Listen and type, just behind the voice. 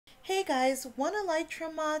Hey guys, one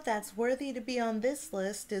Elytra mod that's worthy to be on this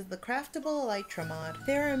list is the craftable Elytra mod.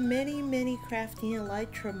 There are many crafting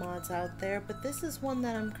Elytra mods out there, but this is one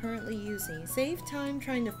that I'm currently using. Save time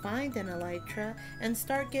trying to find an Elytra and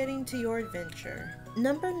start getting to your adventure.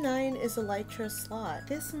 Number 9 is Elytra Slot.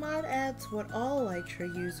 This mod adds what all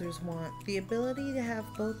Elytra users want, the ability to have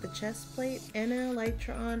both the chest plate and an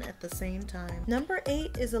Elytra on at the same time. Number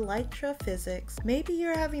 8 is Elytra Physics. Maybe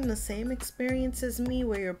you're having the same experience as me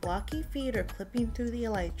where your blocky feet are clipping through the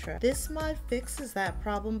Elytra. This mod fixes that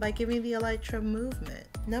problem by giving the Elytra movement.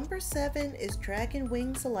 Number 7 is Dragon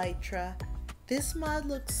Wings Elytra. This mod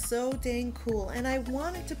looks so dang cool and I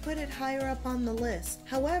wanted to put it higher up on the list.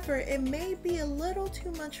 However, it may be a little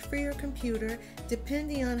too much for your computer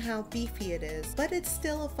depending on how beefy it is, but it's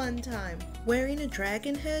still a fun time. Wearing a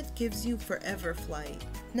dragon head gives you forever flight.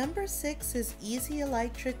 Number 6 is Easy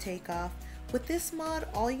Elytra Takeoff. With this mod,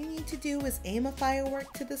 all you need to do is aim a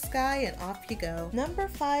firework to the sky and off you go. Number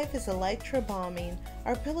 5 is Elytra Bombing.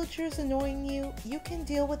 Are pillagers annoying you? You can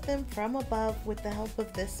deal with them from above with the help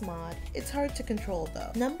of this mod. It's hard to control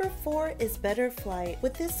though. Number 4 is Better Flight.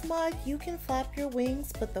 With this mod, you can flap your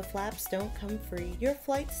wings, but the flaps don't come free. Your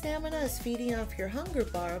flight stamina is feeding off your hunger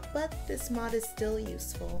bar, but this mod is still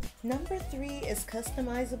useful. Number 3 is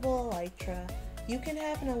Customizable Elytra. You can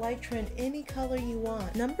have an Elytra in any color you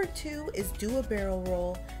want. Number 2 is Do a Barrel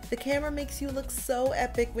Roll. The camera makes you look so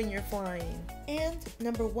epic when you're flying. And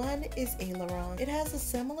number 1 is Aileron. It has a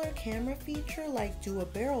similar camera feature like Do a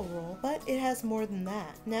Barrel Roll, but it has more than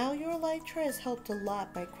that. Now your Elytra is helped a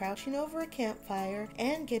lot by crouching over a campfire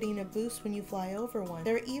and getting a boost when you fly over one.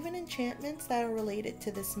 There are even enchantments that are related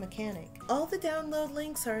to this mechanic. All the download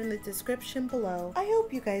links are in the description below. I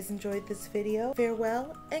hope you guys enjoyed this video.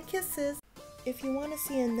 Farewell and kisses! If you want to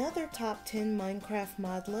see another top 10 Minecraft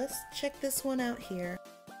mod list, check this one out here.